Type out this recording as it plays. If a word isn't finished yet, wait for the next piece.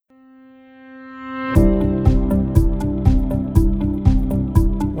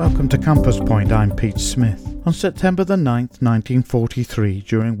Welcome to Compass Point, I'm Pete Smith. On September the 9th, 1943,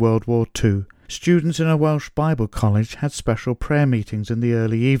 during World War II, students in a Welsh Bible college had special prayer meetings in the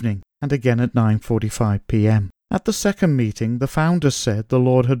early evening and again at 9:45 p.m. At the second meeting, the founder said the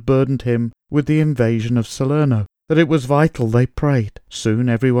Lord had burdened him with the invasion of Salerno, that it was vital they prayed. Soon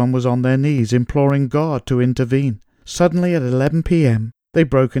everyone was on their knees imploring God to intervene. Suddenly at 11 p.m, they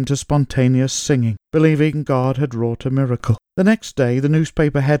broke into spontaneous singing, believing God had wrought a miracle. The next day, the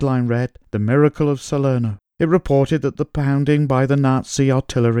newspaper headline read, "The Miracle of Salerno." It reported that the pounding by the Nazi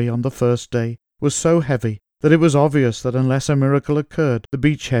artillery on the first day was so heavy that it was obvious that unless a miracle occurred, the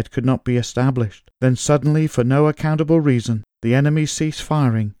beachhead could not be established. Then suddenly, for no accountable reason, the enemy ceased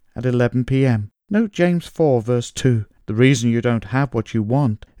firing at 11 p.m. Note James 4 verse 2. The reason you don't have what you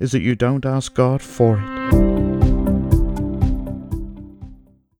want is that you don't ask God for it.